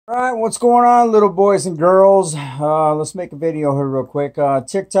All right, what's going on, little boys and girls? Let's make a video here real quick.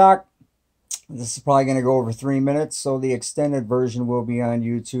 TikTok, this is probably going to go over 3 minutes, so the extended version will be on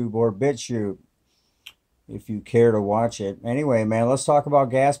YouTube or BitChute if you care to watch it. Anyway, man, let's talk about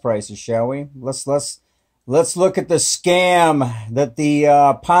gas prices, shall we? Let's look at the scam that the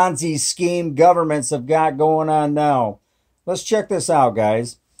Ponzi scheme governments have got going on now. Let's check this out,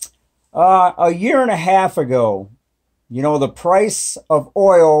 guys. A year and a half ago, you know, the price of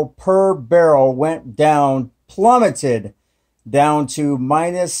oil per barrel went down, plummeted down to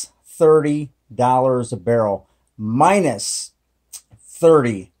minus $30 a barrel. Minus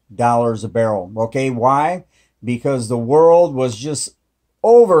 $30 a barrel. Okay, why? Because the world was just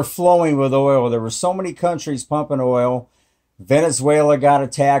overflowing with oil. There were so many countries pumping oil. Venezuela got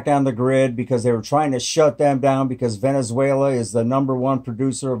attacked on the grid because they were trying to shut them down because Venezuela is the #1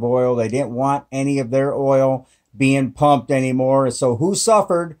 producer of oil. They didn't want any of their oil being pumped anymore. So who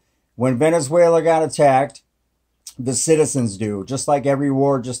suffered when Venezuela got attacked? The citizens do. Just like every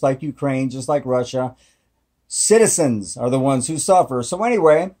war, just like Ukraine, just like Russia. Citizens are the ones who suffer. So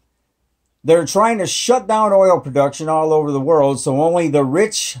anyway, they're trying to shut down oil production all over the world so only the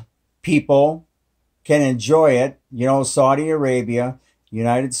rich people can enjoy it. You know, Saudi Arabia,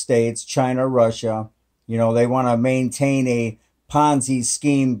 United States, China, Russia. You know, they want to maintain a Ponzi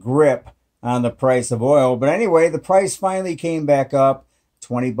scheme grip on the price of oil. But anyway, the price finally came back up.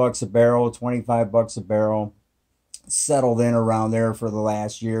 20 bucks a barrel, 25 bucks a barrel. Settled in around there for the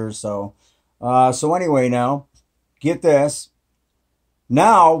last year or so. So anyway, now, get this.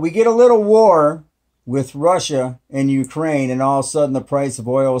 Now, we get a little war with Russia and Ukraine, and all of a sudden the price of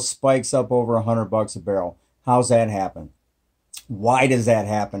oil spikes up over 100 bucks a barrel. How's that happen? Why does that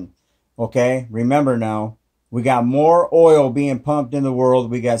happen? Okay, remember now, we got more oil being pumped in the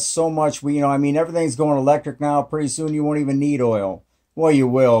world. We got so much, everything's going electric now. Pretty soon you won't even need oil. Well, you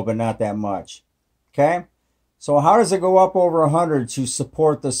will, but not that much. Okay? So how does it go up over 100 to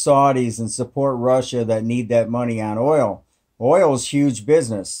support the Saudis and support Russia that need that money on oil? Oil is huge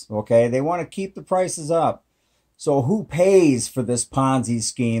business, okay? They want to keep the prices up. So who pays for this Ponzi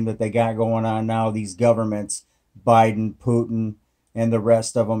scheme that they got going on now, these governments, Biden, Putin, and the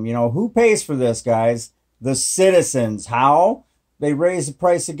rest of them? You know, who pays for this, guys? The citizens. How? They raise the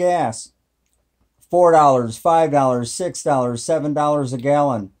price of gas. $4, $5, $6, $7 a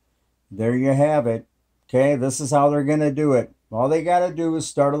gallon. There you have it. Okay, this is how they're going to do it. All they got to do is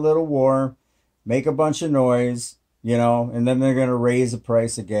start a little war, make a bunch of noise, you know, and then they're going to raise the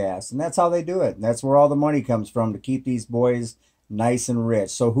price of gas. And that's how they do it. And that's where all the money comes from, to keep these boys nice and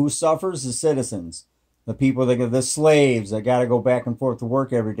rich. So who suffers? The citizens. The people, the slaves that got to go back and forth to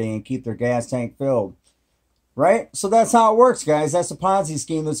work every day and keep their gas tank filled. Right? So that's how it works, guys. That's a Ponzi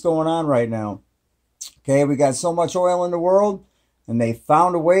scheme that's going on right now. Okay, we got so much oil in the world, and they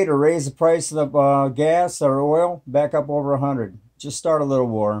found a way to raise the price of the gas or oil back up over 100. Just start a little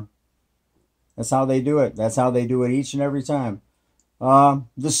war. That's how they do it. That's how they do it each and every time.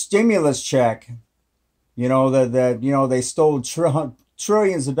 The stimulus check, you know, they stole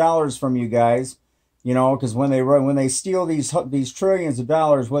trillions of dollars from you guys, you know, because when they steal these trillions of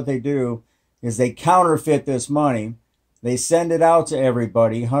dollars, what they do is they counterfeit this money. They send it out to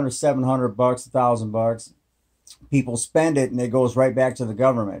everybody, 100, 700 bucks, 1,000 bucks. People spend it, and it goes right back to the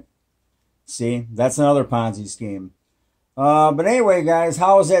government. See, that's another Ponzi scheme. But anyway, guys,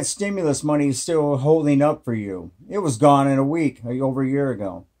 how is that stimulus money still holding up for you? It was gone in a week, over a year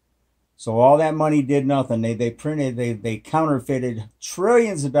ago. So all that money did nothing. They counterfeited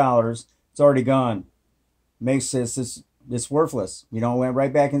trillions of dollars. It's already gone. Makes it's worthless. You know, it went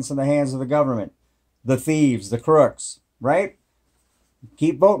right back into the hands of the government. The thieves, the crooks, right?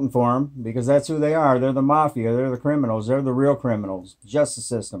 Keep voting for them, because that's who they are. They're the mafia. They're the criminals. They're the real criminals. Justice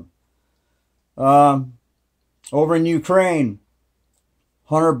system. Over in Ukraine,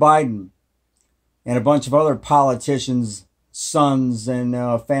 Hunter Biden and a bunch of other politicians' sons and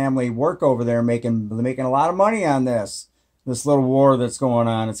family work over there, making a lot of money on this little war that's going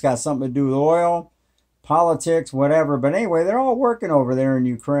on. It's got something to do with oil, politics, whatever. But anyway, they're all working over there in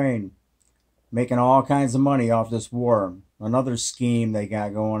Ukraine, making all kinds of money off this war. Another scheme they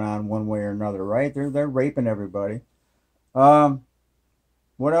got going on one way or another, right? They're raping everybody.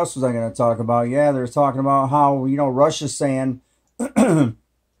 What else was I going to talk about? Yeah, they're talking about how, you know, Russia's saying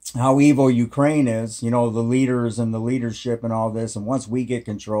how evil Ukraine is, you know, the leaders and the leadership and all this. And once we get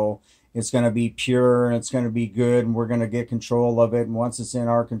control, it's going to be pure and it's going to be good, and we're going to get control of it. And once it's in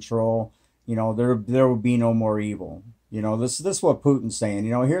our control, you know, there will be no more evil. You know, this is what Putin's saying.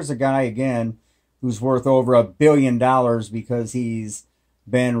 You know, here's a guy again who's worth over $1 billion because he's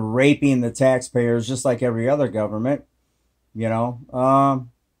been raping the taxpayers just like every other government. You know,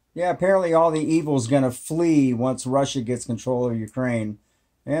 Yeah, apparently all the evil's going to flee once Russia gets control of Ukraine.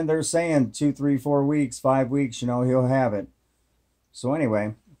 And they're saying 2, 3, 4 weeks, 5 weeks, he'll have it. So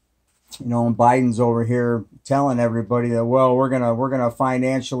anyway, and Biden's over here telling everybody that, well, we're gonna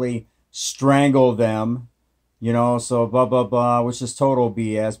financially strangle them, so blah blah blah, which is total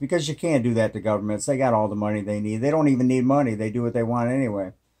BS because you can't do that to governments. They got all the money they need. They don't even need money. They do what they want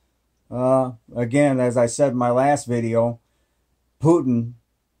anyway. Again, as I said in my last video, Putin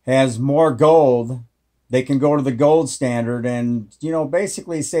has more gold. They can go to the gold standard and,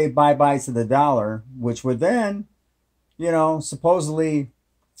 basically say bye-bye to the dollar, which would then, supposedly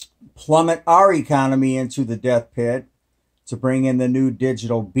plummet our economy into the death pit to bring in the new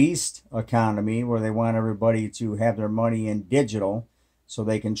digital beast economy where they want everybody to have their money in digital so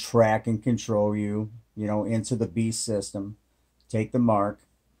they can track and control you, into the beast system. Take the mark.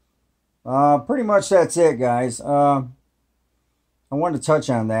 Pretty much that's it, guys. I wanted to touch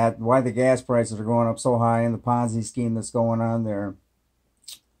on that, why the gas prices are going up so high and the Ponzi scheme that's going on there.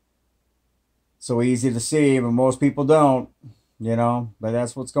 So easy to see, but most people don't, but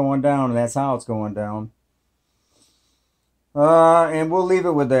that's what's going down, and that's how it's going down. And we'll leave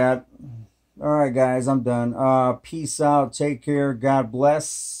it with that. All right, guys, I'm done. Peace out. Take care. God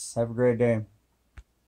bless. Have a great day.